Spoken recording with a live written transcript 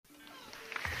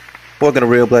Welcome to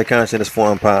Real Black Consciousness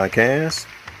Forum Podcast.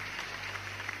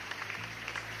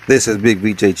 This is Big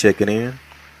VJ checking in.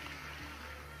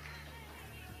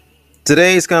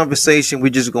 Today's conversation,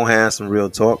 we're just going to have some real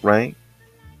talk, right?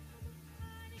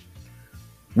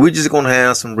 We're just going to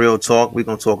have some real talk. We're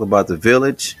going to talk about the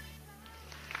village.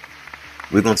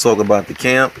 We're going to talk about the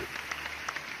camp.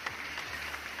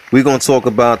 We're going to talk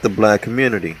about the black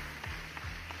community.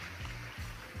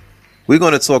 We're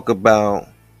going to talk about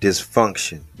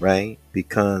dysfunction, right?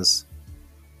 Because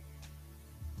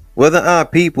whether our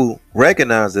people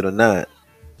recognize it or not,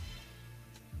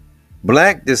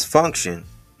 black dysfunction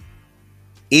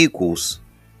equals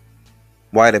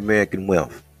white American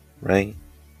wealth, right?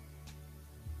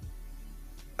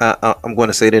 I'm going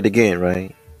to say that again,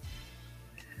 right?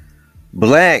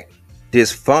 Black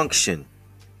dysfunction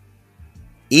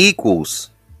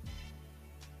equals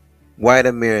white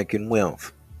American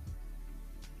wealth.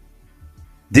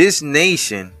 This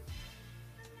nation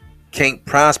can't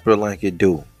prosper like it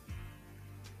do.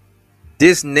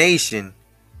 This nation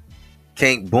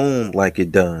can't boom like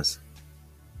it does.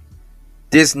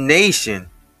 This nation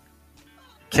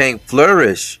can't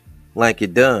flourish like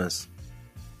it does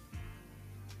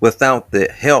without the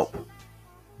help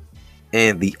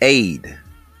and the aid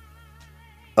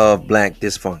of black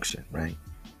dysfunction, right?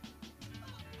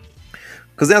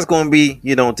 Because that's going to be,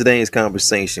 today's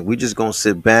conversation. We're just going to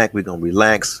sit back. We're going to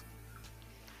relax.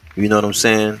 You know what I'm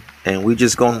saying? And we're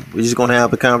just going to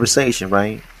have a conversation,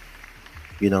 right?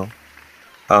 In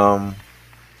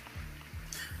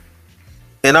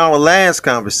our last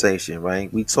conversation,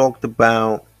 right, we talked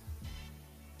about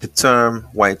the term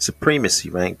white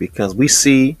supremacy, right? Because we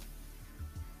see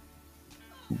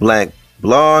black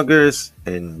bloggers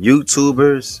and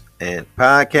YouTubers and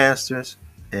podcasters,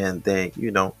 and they,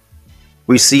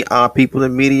 we see our people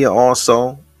in media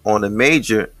also on the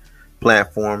major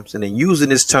platforms, and then using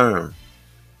this term,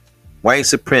 white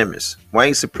supremacist,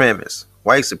 white supremacist,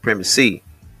 white supremacy,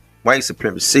 white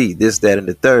supremacy, this, that, and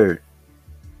the third.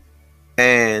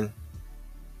 And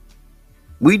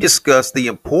we discussed the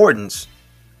importance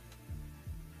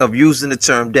of using the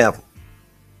term devil.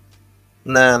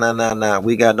 Nah.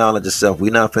 We got knowledge of self.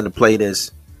 We're not finna play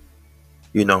this,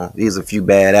 these are a few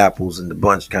bad apples in the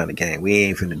bunch kind of game. We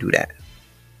ain't finna do that.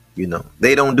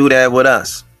 They don't do that with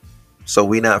us. So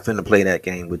we not finna play that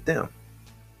game with them.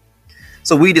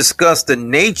 So we discussed the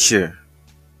nature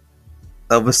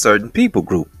of a certain people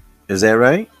group. Is that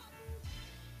right?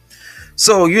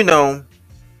 So,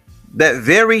 that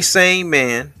very same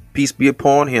man, peace be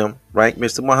upon him, right,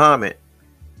 Mr. Muhammad,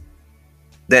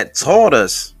 that taught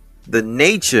us the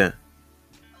nature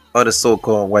of the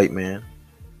so-called white man,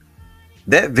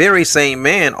 that very same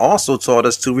man also taught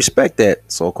us to respect that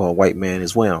so-called white man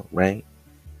as well, right?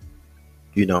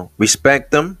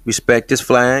 Respect them, respect his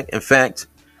flag. In fact,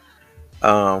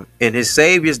 in his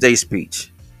Savior's Day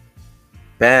speech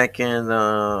back in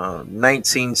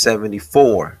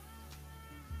 1974,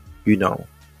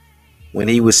 when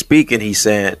he was speaking, he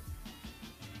said,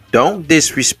 "Don't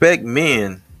disrespect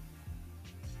men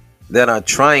that are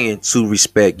trying to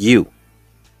respect you,"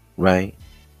 right?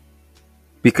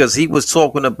 Because he was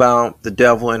talking about the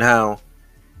devil and how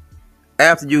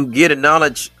after you get a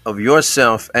knowledge of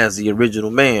yourself as the original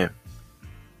man,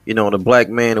 the black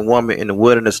man and woman in the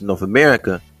wilderness of North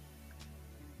America,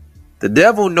 the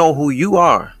devil know who you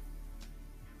are.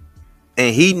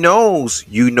 And he knows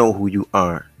you know who you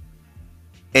are.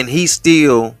 And he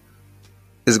still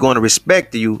is going to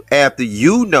respect you after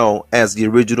you know as the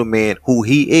original man who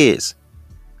he is.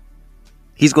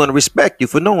 He's going to respect you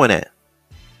for knowing that.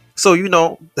 So,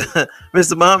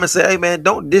 Mr. Muhammad said, hey, man,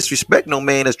 don't disrespect no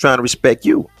man that's trying to respect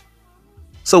you.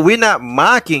 So we're not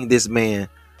mocking this man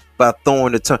by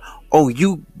throwing the term, oh,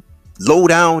 you low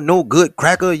down, no good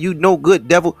cracker, you no good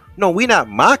devil. No, we're not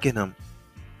mocking him.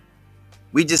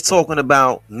 We just talking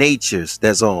about natures,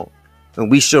 that's all. And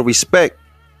we show respect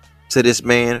to this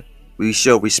man. We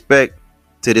show respect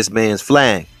to this man's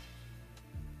flag.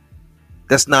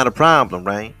 That's not a problem,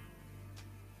 right?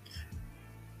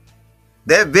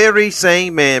 That very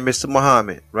same man, Mr.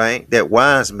 Muhammad, right? That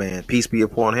wise man, peace be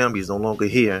upon him, he's no longer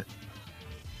here.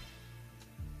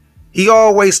 He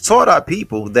always taught our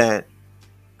people that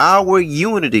our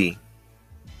unity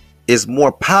is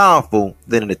more powerful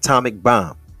than an atomic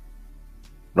bomb.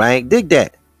 Right? Dig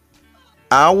that.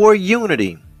 Our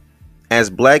unity as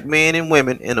black men and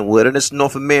women in the wilderness of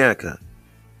North America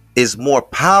is more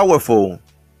powerful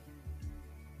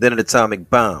than an atomic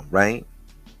bomb, right?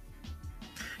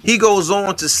 He goes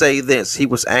on to say this. He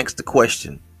was asked the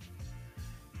question,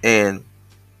 and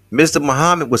Mr.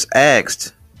 Muhammad was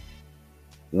asked,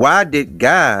 why did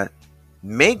God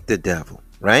make the devil,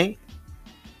 right?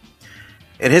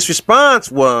 And his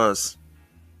response was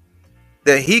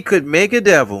that he could make a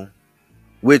devil,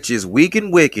 which is weak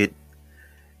and wicked,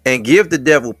 and give the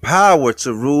devil power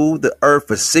to rule the earth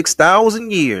for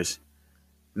 6,000 years,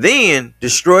 then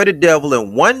destroy the devil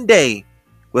in one day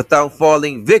without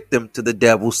falling victim to the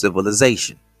devil's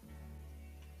civilization.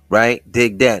 Right?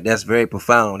 Dig that. That's very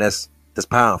profound. That's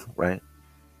powerful, right?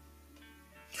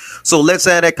 So let's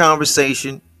have that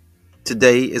conversation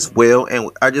today as well.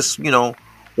 And I just,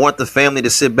 want the family to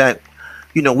sit back.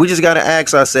 We just got to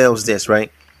ask ourselves this,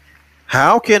 right?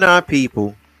 How can our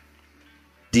people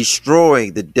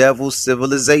destroy the devil's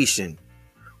civilization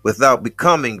without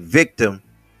becoming victim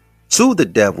to the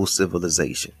devil's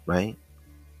civilization, right?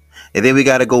 And then we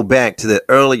got to go back to the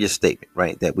earlier statement,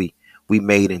 right, that we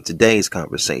made in today's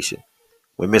conversation,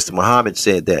 when Mr. Muhammad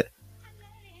said that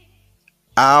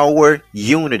our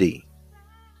unity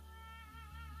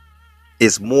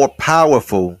is more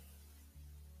powerful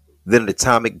than an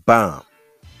atomic bomb.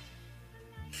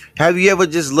 Have you ever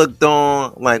just looked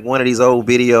on like one of these old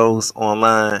videos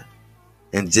online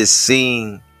and just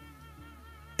seen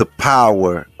the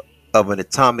power of an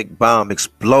atomic bomb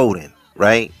exploding,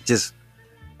 right? Just,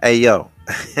 hey, yo,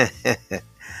 it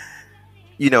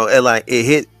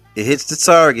hits the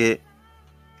target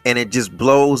and it just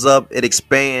blows up. It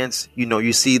expands.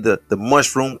 You see the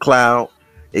mushroom cloud.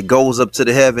 It goes up to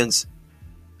the heavens.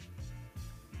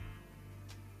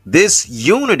 This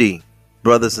unity,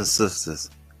 brothers and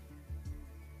sisters,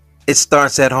 it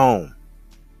starts at home.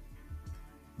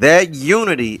 That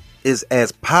unity is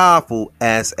as powerful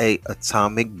as an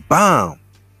atomic bomb.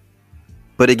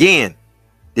 But again,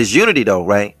 this unity though,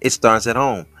 right? It starts at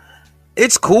home.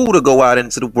 It's cool to go out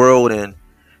into the world and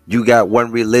you got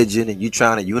one religion and you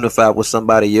trying to unify with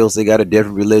somebody else, they got a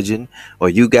different religion. Or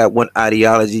you got one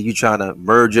ideology, you trying to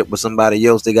merge up with somebody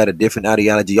else, they got a different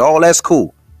ideology. All that's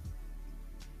cool.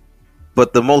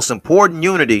 But the most important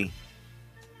unity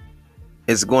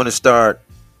is going to start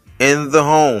in the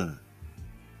home,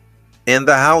 in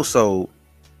the household,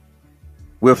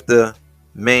 with the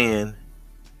man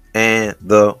and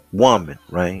the woman,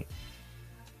 right?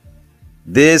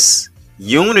 This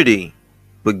unity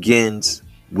begins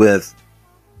with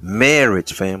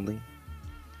marriage, family.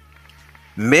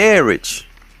 Marriage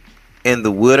in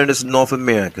the wilderness of North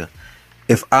America.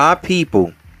 If our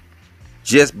people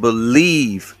just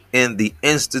believe in the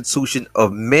institution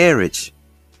of marriage,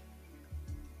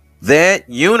 that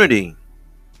unity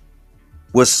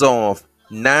will solve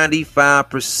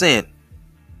 95%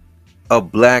 of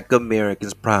Black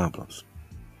Americans' problems.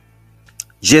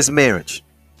 Just marriage.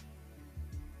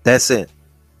 That's it.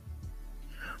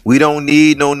 We don't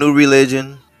need no new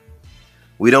religion.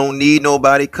 We don't need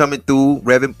nobody coming through,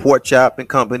 Reverend Porkchop and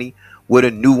company, with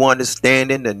a new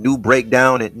understanding, a new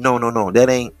breakdown. And no. That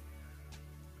ain't.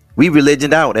 We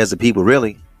religioned out as a people,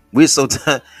 really. We're so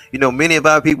many of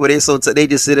our people, they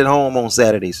just sit at home on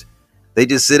Saturdays. They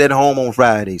just sit at home on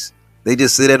Fridays. They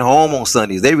just sit at home on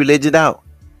Sundays. They religioned out.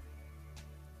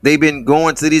 They've been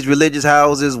going to these religious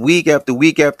houses week after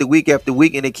week after week after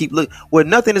week, and they keep looking. Well,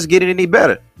 nothing is getting any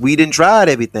better. We didn't try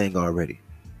everything already.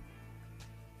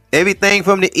 Everything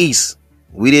from the east.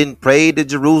 We didn't pray to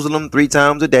Jerusalem 3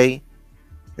 times a day.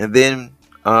 And then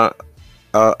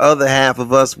other half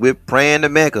of us, we're praying to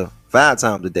Mecca 5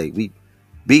 times a day. We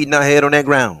beating our head on that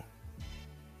ground.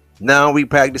 Now we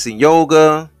practicing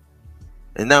yoga.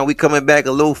 And now we coming back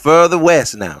a little further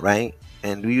west now, right?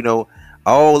 And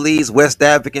all these West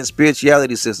African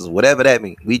spirituality systems, whatever that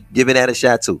means, we giving that a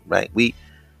shot too, right? We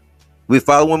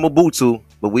following Mobutu,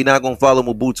 but we're not gonna follow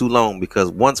Mobutu long,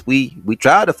 because once we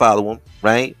tried to follow him,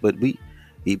 right? But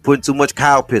he put too much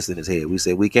cow piss in his head. We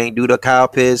said we can't do the cow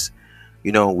piss.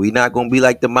 We not gonna be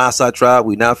like the Maasai tribe.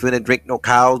 We not finna drink no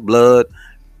cow's blood.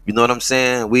 You know what I'm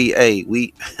saying? We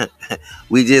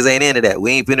we just ain't into that.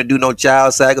 We ain't finna do no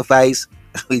child sacrifice.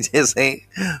 We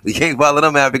can't follow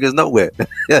them Africans nowhere.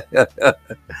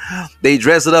 They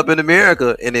dress it up in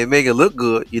America and they make it look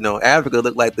good. Africa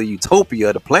look like the utopia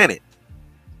of the planet.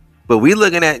 But we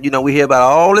looking at, we hear about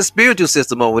all the spiritual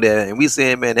system over there, and we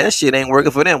saying, man, that shit ain't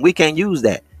working for them. We can't use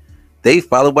that. They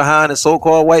follow behind a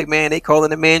so-called white man. They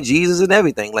calling the man Jesus and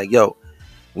everything. Like, yo,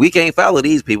 we can't follow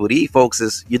these people. These folks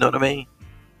is, you know what I mean?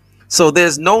 So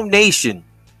there's no nation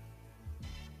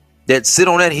that sit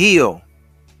on that hill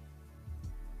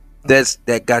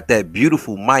that got that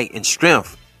beautiful might and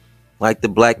strength like the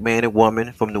black man and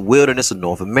woman from the wilderness of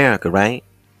North America, right?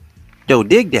 Yo,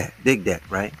 dig that,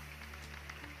 right?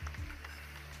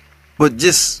 But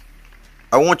just,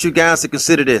 I want you guys to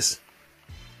consider this.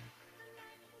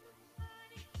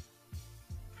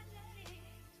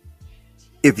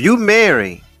 If you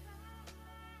marry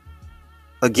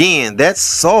Again, that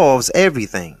solves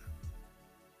everything.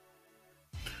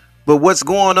 But what's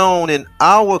going on in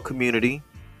our community,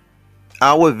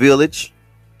 our village,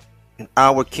 and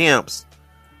our camps,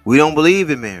 we don't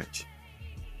believe in marriage.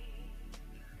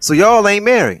 So y'all ain't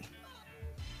married.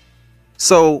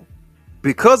 So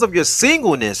because of your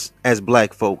singleness as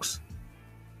black folks,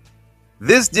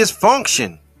 this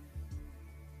dysfunction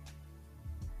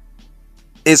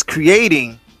is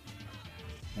creating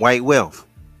white wealth.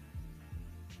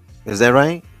 Is that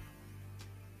right?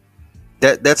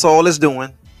 That's all it's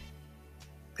doing.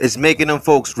 It's making them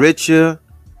folks richer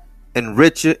and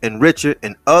richer and richer,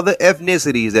 and other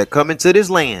ethnicities that come into this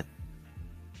land,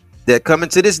 that come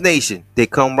into this nation, they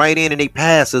come right in and they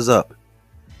pass us up.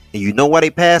 And you know why they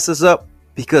pass us up?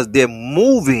 Because they're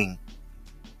moving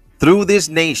through this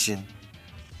nation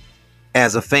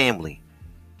as a family.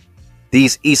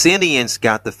 These East Indians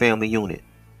got the family unit.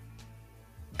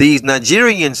 These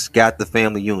Nigerians got the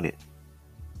family unit.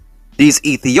 These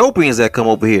Ethiopians that come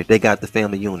over here, they got the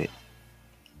family unit.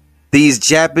 These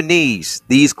Japanese,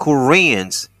 these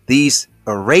Koreans, these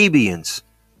Arabians,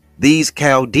 these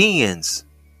Chaldeans,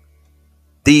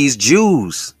 these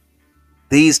Jews,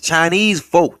 these Chinese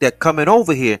folk that coming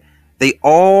over here, they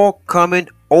all coming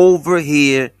over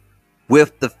here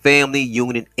with the family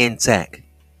unit intact.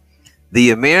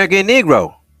 The American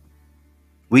Negro,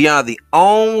 we are the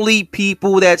only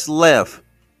people that's left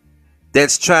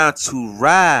that's trying to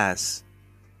rise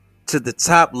to the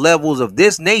top levels of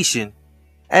this nation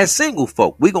as single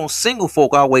folk. We're going to single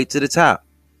folk our way to the top.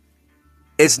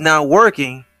 It's not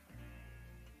working,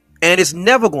 and it's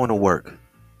never going to work.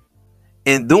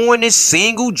 And doing this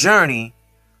single journey,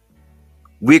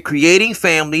 we're creating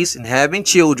families and having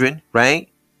children, right?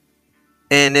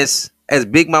 And it's, as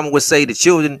Big Mama would say, the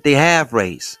children they have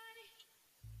raised.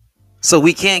 So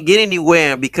we can't get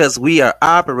anywhere because we are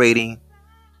operating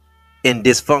in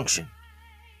dysfunction.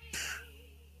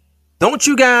 Don't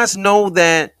you guys know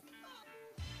that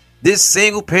this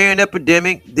single parent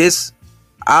epidemic, this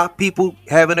our people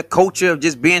having a culture of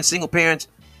just being single parents,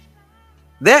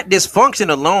 that dysfunction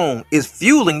alone is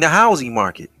fueling the housing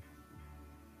market.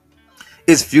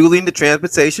 It's fueling the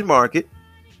transportation market.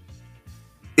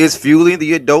 It's fueling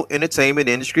the adult entertainment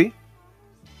industry.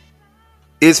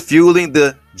 It's fueling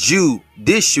the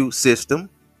judicial system.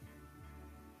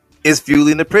 It's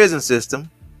fueling the prison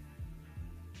system.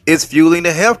 It's fueling the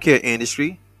healthcare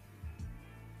industry.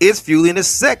 It's fueling the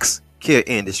sex care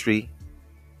industry.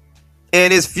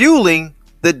 And it's fueling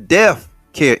the death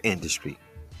care industry.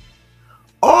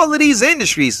 All of these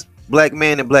industries, black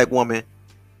man and black woman,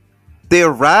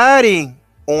 they're riding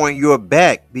on your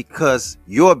back because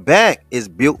your back is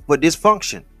built for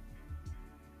dysfunction.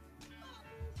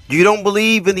 You don't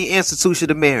believe in the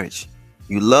institution of marriage.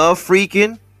 You love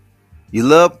freaking. You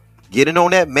love getting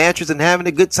on that mattress and having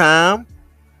a good time.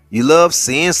 You love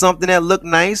seeing something that look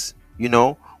nice. You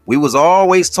know, we was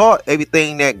always taught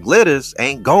everything that glitters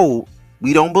ain't gold.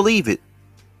 We don't believe it.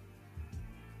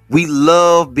 We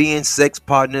love being sex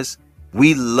partners.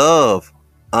 We love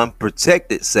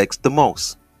unprotected sex the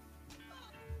most.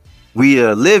 We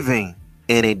are living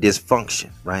in a dysfunction,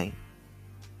 right?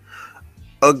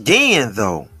 Again,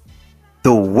 though,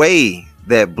 the way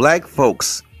that black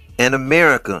folks in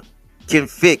America can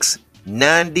fix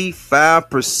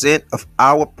 95% of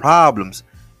our problems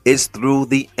is through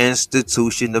the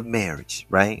institution of marriage,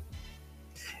 right?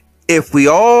 If we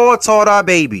all taught our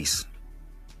babies,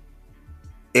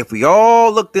 if we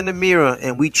all looked in the mirror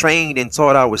and we trained and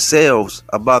taught ourselves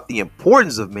about the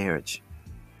importance of marriage,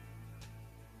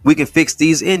 we can fix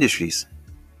these industries.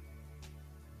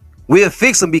 We'll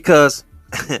fix them because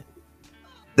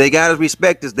they gotta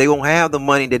respect us. They won't have the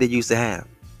money that they used to have.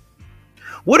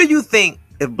 What do you think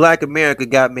if black America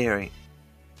got married,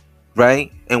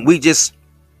 right? And we just,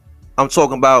 I'm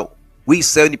talking about we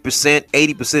 70%,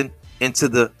 80% into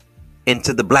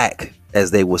the black,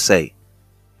 as they will say,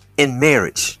 in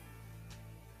marriage.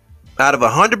 Out of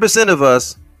 100% of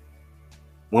us,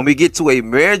 when we get to a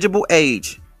marriageable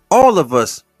age, all of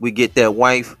us, we get that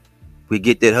wife, we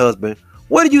get that husband.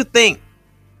 What do you think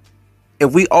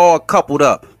if we all coupled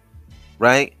up,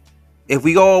 right? If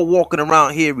we all walking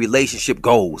around here, relationship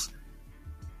goals,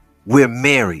 we're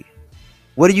married.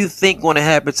 What do you think going to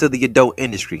happen to the adult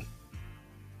industry?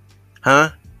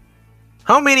 Huh?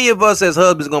 How many of us as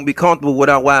husbands going to be comfortable with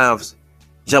our wives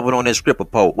jumping on that stripper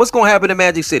pole? What's going to happen in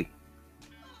Magic City?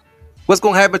 What's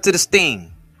going to happen to the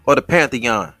Sting or the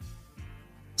Pantheon?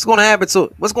 What's going to happen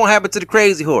to the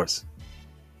Crazy Horse?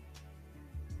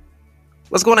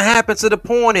 What's going to happen to the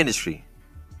porn industry?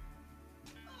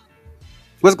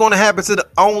 What's going to happen to the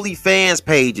OnlyFans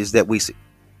pages that we see?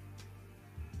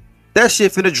 That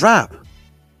shit finna drop.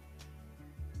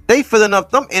 They filling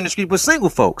up them industries with single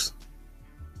folks.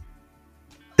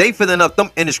 They filling up them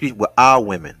industries with our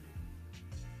women.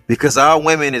 Because our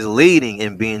women is leading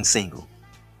in being single.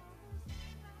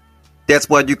 That's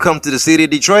why you come to the city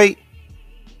of Detroit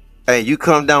and you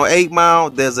come down 8 Mile,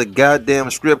 there's a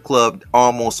goddamn strip club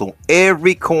almost on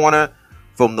every corner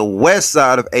from the west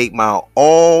side of 8 Mile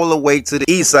all the way to the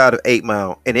east side of 8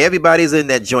 Mile. And everybody's in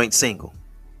that joint single.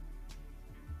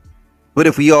 But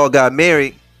if we all got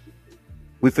married,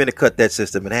 we finna cut that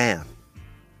system in half.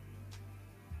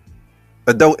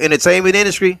 Adult entertainment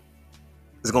industry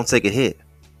is gonna take a hit.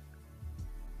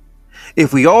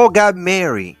 If we all got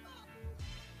married,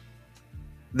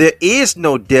 there is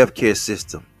no death care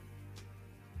system.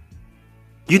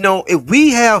 You know, if we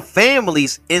have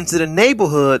families into the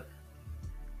neighborhood,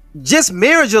 just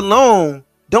marriage alone,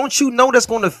 don't you know that's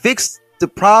going to fix the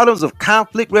problems of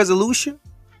conflict resolution?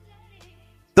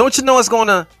 Don't you know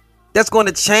that's going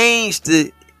to change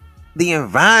the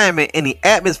environment and the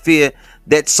atmosphere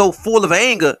that's so full of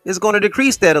anger is going to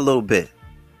decrease that a little bit.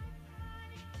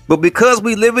 But because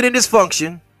we live in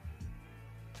dysfunction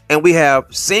and we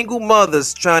have single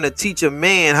mothers trying to teach a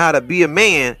man how to be a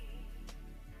man,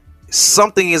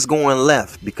 something is going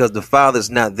left because the father's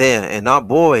not there and our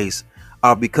boys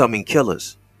are becoming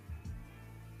killers.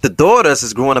 The daughters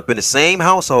is growing up in the same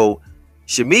household.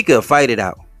 Shamika fight it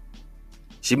out.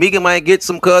 Shamika might get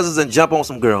some cousins and jump on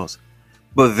some girls,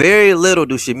 but very little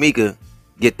do Shamika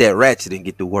get that ratchet and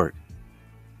get to work.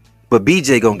 But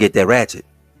BJ gonna get that ratchet.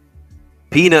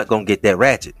 Peanut gonna get that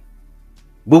ratchet.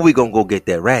 Bowie gonna go get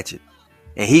that ratchet,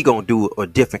 and he gonna do a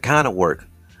different kind of work.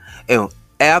 And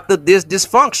after this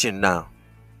dysfunction, now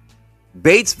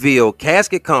Batesville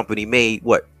Casket Company made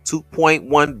what,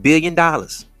 $2.1 billion.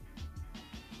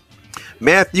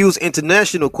 Matthews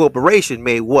International Corporation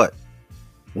made what,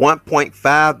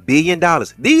 $1.5 billion.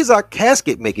 These are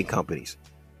casket making companies.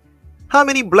 How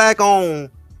many black owned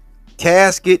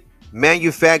casket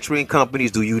manufacturing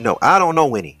companies do you know? I don't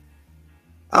know any.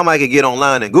 I might get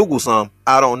online and Google some.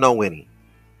 I don't know any.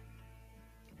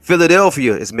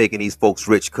 Philadelphia is making these folks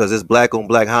rich because it's black on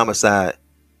black homicide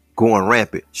going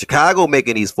rampant. Chicago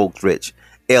making these folks rich.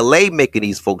 LA making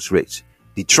these folks rich.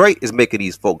 Detroit is making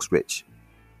these folks rich.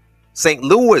 St.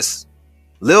 Louis,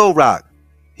 Little Rock,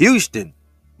 Houston,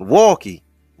 Milwaukee,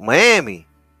 Miami,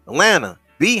 Atlanta,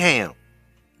 Beham,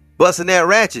 busting that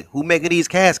ratchet. Who making these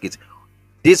caskets?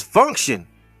 Dysfunction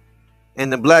in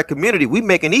the black community. We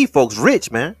making these folks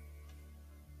rich, man.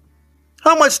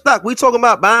 How much stock? We talking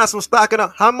about buying some stock in a,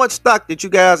 how much stock that you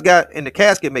guys got in the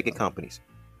casket making companies?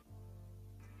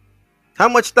 How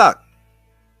much stock?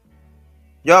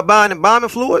 Y'all buying embalming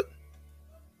fluid?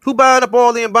 Who buying up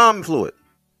all the embalming fluid?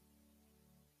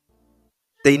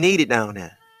 They need it down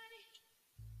there.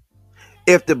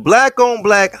 If the black on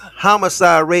black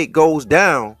homicide rate goes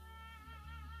down,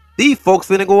 these folks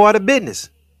finna go out of business.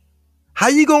 How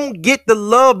you gonna get the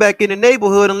love back in the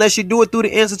neighborhood unless you do it through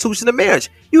the institution of marriage?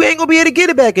 You ain't gonna be able to get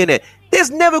it back in there.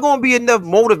 There's never gonna be enough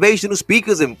motivational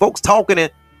speakers and folks talking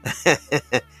and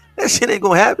that shit ain't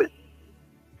gonna happen.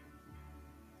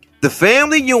 The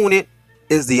family unit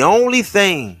is the only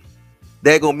thing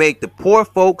that gonna make the poor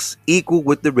folks equal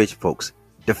with the rich folks.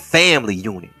 The family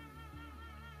unit.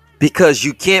 Because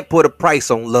you can't put a price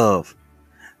on love.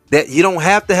 That you don't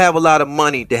have to have a lot of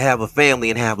money to have a family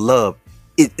and have love.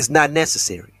 It's not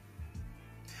necessary.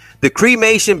 The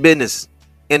cremation business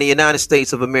in the United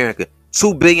States of America,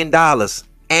 $2 billion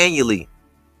annually,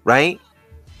 right?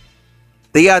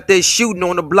 They out there shooting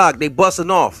on the block. They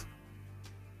busting off.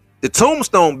 The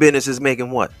tombstone business is making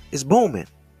what? It's booming.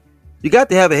 You got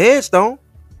to have a headstone.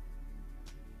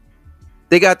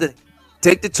 They got to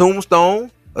take the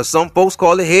tombstone, or some folks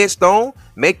call it headstone,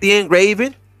 make the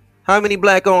engraving. How many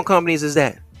black-owned companies is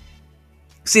that?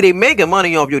 See, they making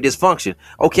money off your dysfunction.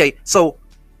 Okay, so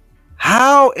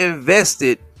how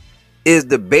invested is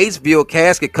the Batesville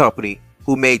Casket Company,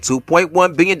 who made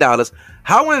 $2.1 billion?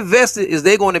 How invested is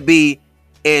they going to be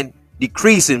in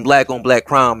decreasing black-on-black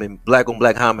crime and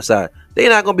black-on-black homicide? They're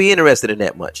not going to be interested in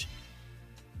that much.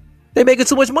 They're making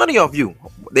too much money off you.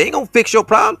 They ain't going to fix your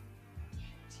problem.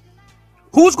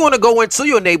 Who's going to go into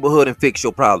your neighborhood and fix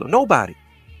your problem? Nobody.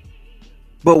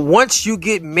 But once you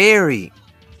get married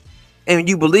and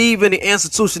you believe in the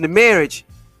institution of marriage,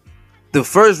 the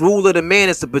first rule of the man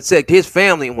is to protect his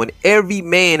family. And when every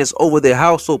man is over their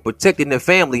household protecting their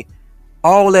family,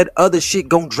 all that other shit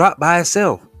gonna drop by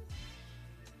itself.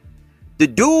 The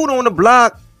dude on the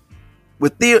block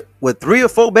with 3 or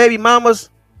 4 baby mamas,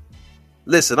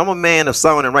 listen, I'm a man of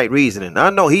sound and right reasoning.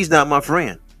 I know he's not my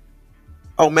friend.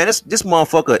 Oh man, this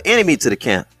motherfucker enemy to the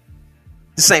camp.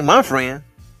 This ain't my friend.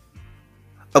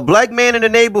 A black man in the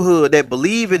neighborhood that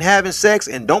believe in having sex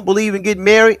and don't believe in getting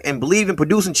married and believe in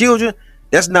producing children,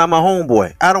 that's not my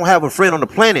homeboy. I don't have a friend on the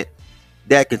planet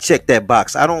that can check that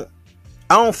box. I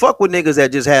don't fuck with niggas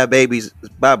that just have babies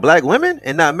by black women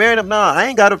and not marry them. Nah, I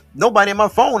ain't got nobody in my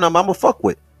phone number I'ma fuck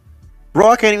with. Bro,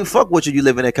 I can't even fuck with you. You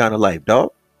living that kind of life,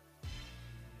 dog.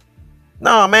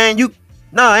 Nah, man,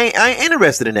 I ain't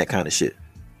interested in that kind of shit.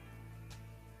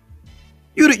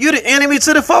 You the enemy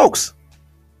to the folks.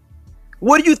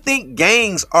 What do you think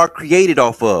gangs are created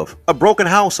off of? A broken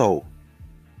household.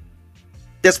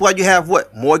 That's why you have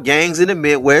what? More gangs in the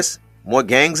Midwest, more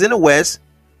gangs in the West,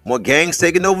 more gangs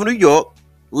taking over New York,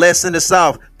 less in the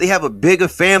South. They have a bigger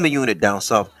family unit down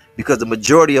South because the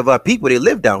majority of our people, they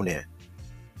live down there.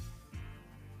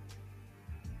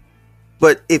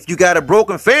 But if you got a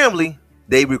broken family,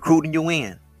 they recruiting you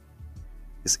in.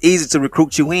 It's easy to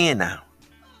recruit you in now.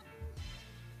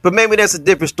 But maybe that's a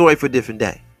different story for a different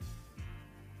day.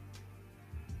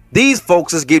 These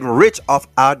folks is getting rich off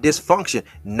our dysfunction.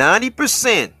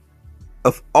 90%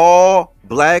 of all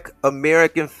black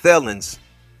American felons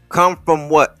come from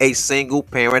what? A single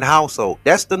parent household.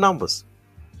 That's the numbers.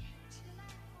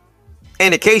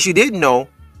 And in case you didn't know,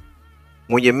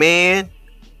 when your man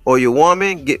or your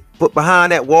woman get put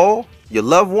behind that wall, your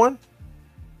loved one,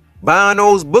 buying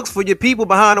those books for your people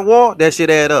behind the wall, that shit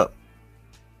add up.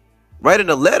 Writing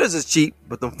the letters is cheap,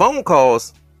 but the phone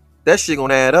calls, that shit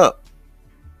gonna add up.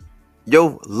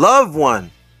 Your loved one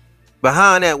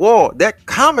behind that wall, that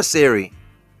commissary,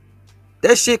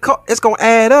 that shit, it's gonna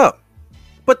add up.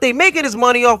 But they making this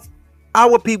money off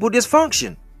our people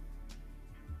dysfunction.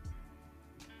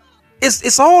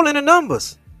 It's all in the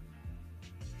numbers.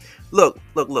 Look.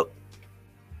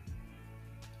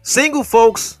 Single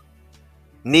folks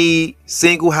need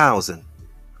single housing,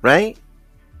 right?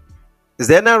 Is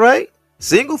that not right?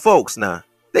 Single folks now,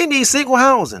 they need single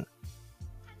housing.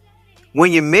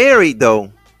 When you're married,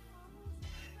 though,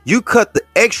 you cut the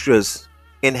extras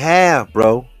in half,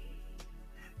 bro.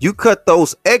 You cut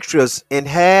those extras in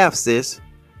half, sis.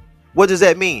 What does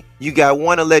that mean? You got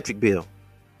one electric bill.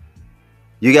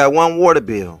 You got one water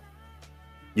bill.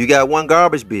 You got one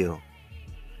garbage bill.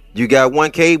 You got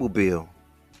one cable bill.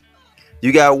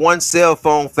 You got one cell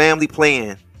phone family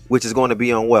plan, which is going to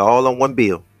be on what? All on one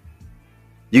bill.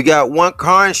 You got one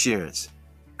car insurance.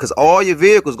 Because all your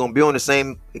vehicles gonna be on the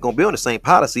same, it's gonna be on the same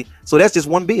policy. So that's just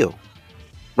one bill,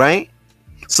 right?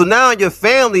 So now your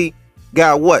family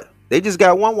got what? They just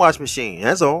got one wash machine.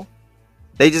 That's all.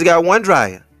 They just got one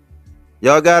dryer.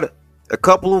 Y'all got a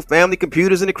couple of family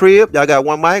computers in the crib. Y'all got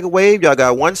one microwave. Y'all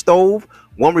got one stove,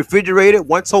 one refrigerator,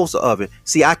 one toaster oven.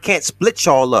 See, I can't split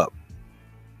y'all up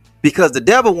because the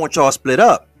devil wants y'all split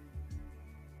up.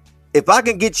 If I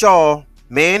can get y'all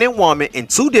man and woman in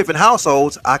two different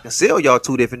households, I can sell y'all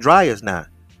two different dryers now.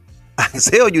 I can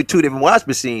sell you two different wash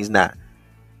machines now.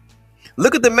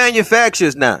 Look at the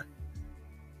manufacturers now.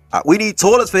 We need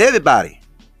toilets for everybody.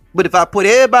 But if I put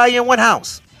everybody in one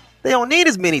house, they don't need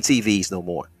as many TVs no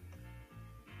more.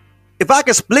 If I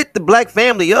can split the black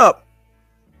family up,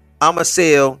 I'm going to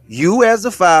sell you as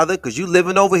the father, because you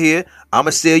living over here. I'm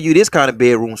going to sell you this kind of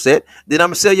bedroom set. Then I'm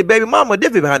going to sell your baby mama a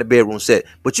different behind the bedroom set.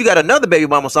 But you got another baby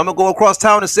mama, so I'm going to go across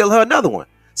town and sell her another one.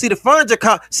 See,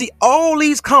 all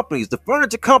these companies, the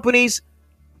furniture companies,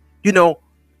 you know,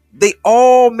 they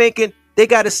all making, they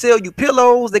got to sell you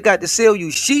pillows. They got to sell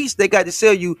you sheets. They got to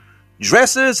sell you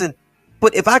dressers.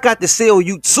 But if I got to sell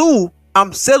you two,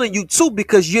 I'm selling you two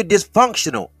because you're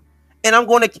dysfunctional. And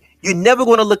you're never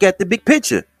going to look at the big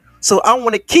picture. So I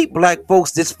want to keep black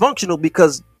folks dysfunctional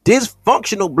because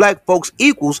dysfunctional black folks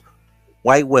equals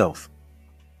white wealth.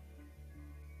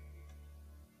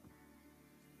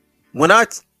 When I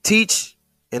teach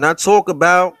and I talk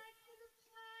about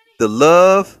the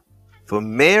love for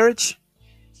marriage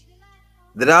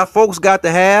that our folks got to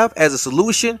have as a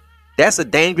solution, that's a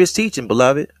dangerous teaching,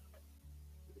 beloved.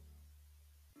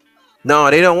 No,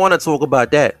 they don't want to talk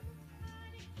about that.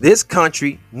 This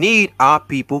country need our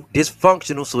people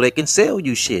dysfunctional so they can sell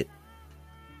you shit.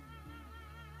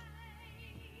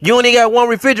 You only got one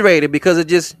refrigerator because of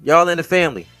just y'all in the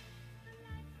family.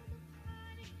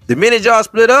 The minute y'all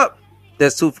split up,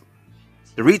 that's two.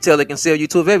 The retailer can sell you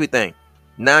two of everything.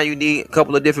 Now you need a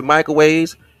couple of different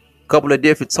microwaves, a couple of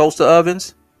different toaster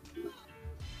ovens.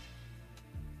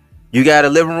 You got a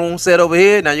living room set over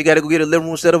here. Now you got to go get a living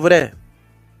room set over there.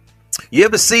 You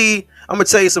ever see, I'm going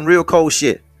to tell you some real cold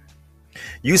shit.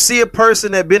 You see a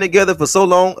person that been together for so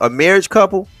long, a marriage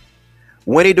couple,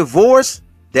 when they divorce,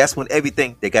 that's when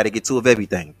they got to get two of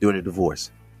everything during the divorce.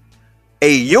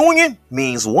 A union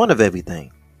means one of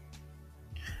everything.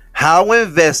 How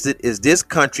invested is this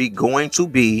country going to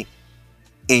be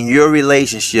in your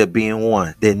relationship being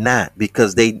one. They're not,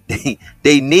 because they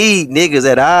need niggas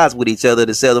at odds with each other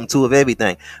to sell them two of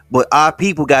everything. But our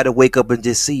people got to wake up and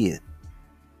just see it.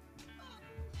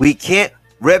 We can't.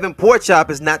 Reverend Porkchop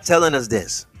is not telling us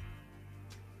this.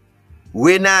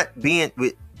 We're not being.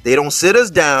 They don't sit us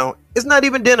down. It's not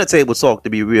even dinner table talk, to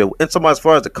be real. And so as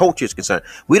far as the culture is concerned,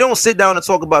 we don't sit down and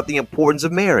talk about the importance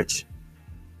of marriage.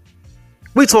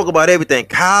 We talk about everything.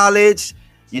 College,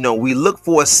 we look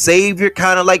for a savior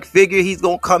kind of like figure. He's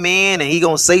gonna come in and he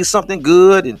gonna say something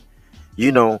good, and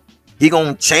he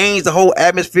gonna change the whole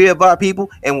atmosphere of our people.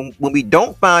 And when we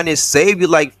don't find this savior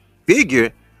like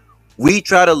figure, we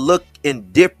try to look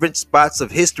in different spots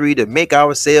of history to make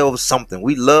ourselves something.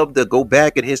 We love to go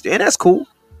back in history, and that's cool,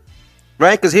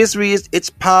 right? Because history it's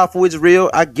powerful, it's real.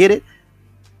 I get it.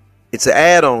 It's an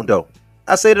add-on though.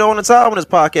 I said it on the time on this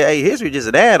podcast. Hey, history just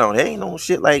an add-on. It ain't no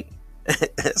shit like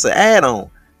it's an add-on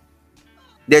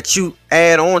that you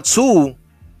add on to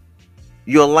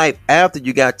your life after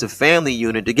you got the family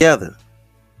unit together.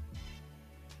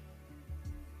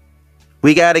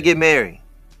 We got to get married.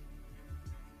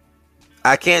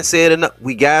 I can't say it enough.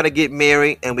 We got to get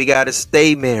married, and we got to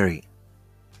stay married.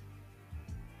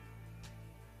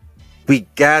 We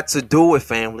got to do it,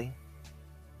 family.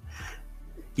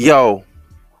 Yo,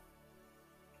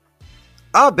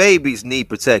 our babies need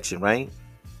protection, right?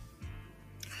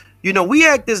 We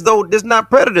act as though there's not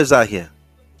predators out here.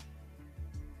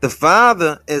 The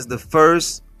father is the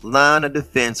first line of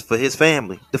defense for his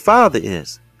family. The father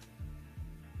is.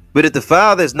 But if the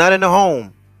father is not in the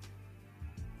home,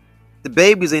 the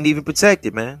babies ain't even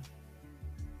protected, man.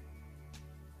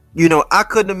 I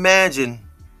couldn't imagine,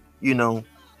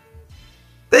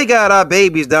 they got our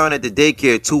babies down at the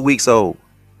daycare 2 weeks old.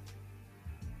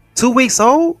 2 weeks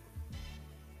old?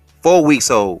 4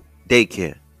 weeks old,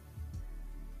 daycare.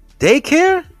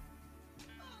 Daycare?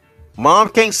 Mom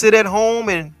can't sit at home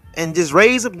and just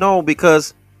raise them? No,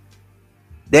 because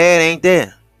dad ain't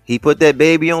there. He put that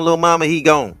baby on little mama, he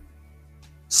gone.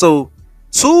 So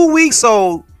 2 weeks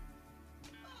old,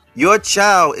 your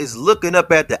child is looking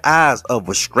up at the eyes of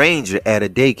a stranger at a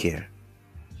daycare.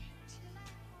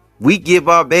 We give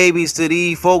our babies to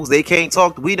these folks. They can't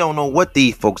talk. We don't know what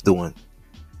these folks doing.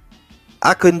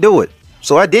 I couldn't do it,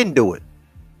 so I didn't do it.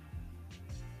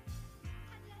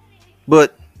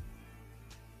 But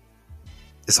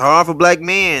it's hard for black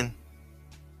men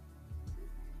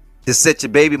to set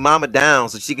your baby mama down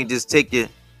so she can just take you,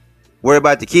 worry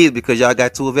about the kids because y'all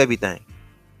got two of everything.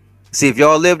 See, if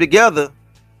y'all live together,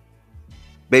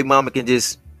 baby mama can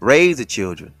just raise the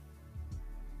children.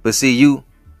 But see,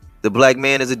 the black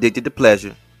man is addicted to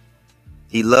pleasure.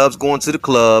 He loves going to the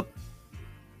club.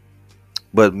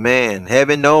 But man,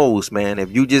 heaven knows, man, if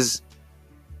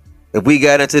we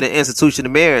got into the institution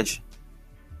of marriage,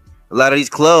 a lot of these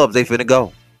clubs, they finna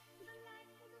go.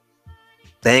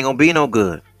 They ain't gonna be no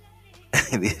good.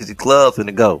 The clubs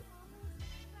finna go.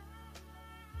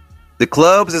 The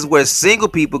clubs is where single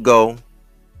people go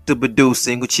to produce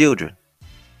single children.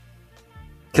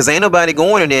 Because ain't nobody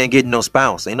going in there and getting no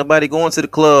spouse. Ain't nobody going to the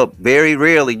club. Very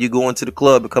rarely you go into the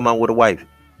club and come out with a wife.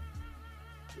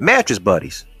 Mattress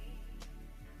buddies.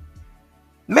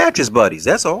 Mattress buddies,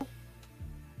 that's all.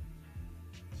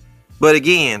 But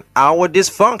again, our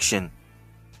dysfunction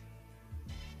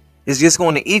is just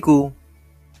going to equaling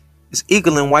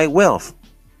white wealth.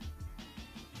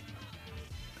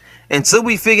 Until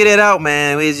we figure that out,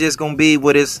 man, it's just going to be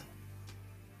what it's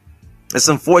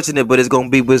unfortunate, but it's going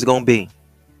to be what it's going to be.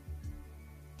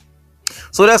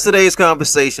 So that's today's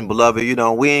conversation, beloved.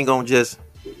 We ain't going to just,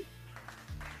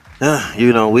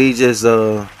 we just,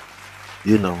 the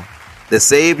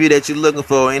savior that you're looking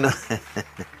for,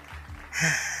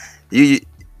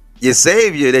 your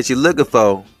savior that you're looking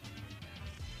for,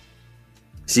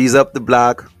 she's up the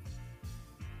block,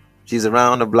 she's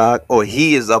around the block, or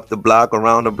he is up the block,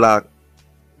 around the block.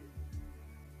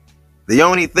 The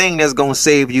only thing that's going to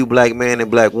save you, black man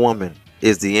and black woman,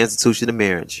 is the institution of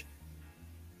marriage.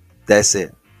 That's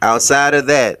it. Outside of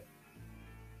that,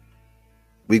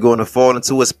 we're going to fall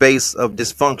into a space of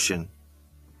dysfunction.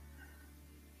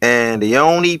 And the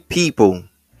only people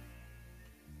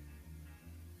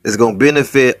that's going to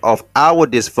benefit off our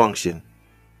dysfunction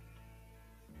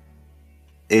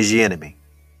is your enemy.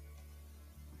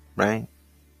 Right?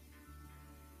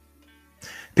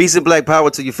 Peace and black power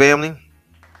to your family.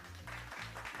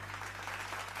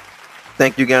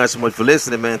 Thank you guys so much for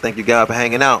listening, man. Thank you guys for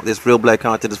hanging out. This Real Black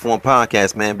Content is Form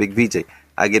podcast, man. Big VJ.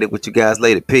 I get it with you guys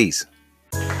later. Peace.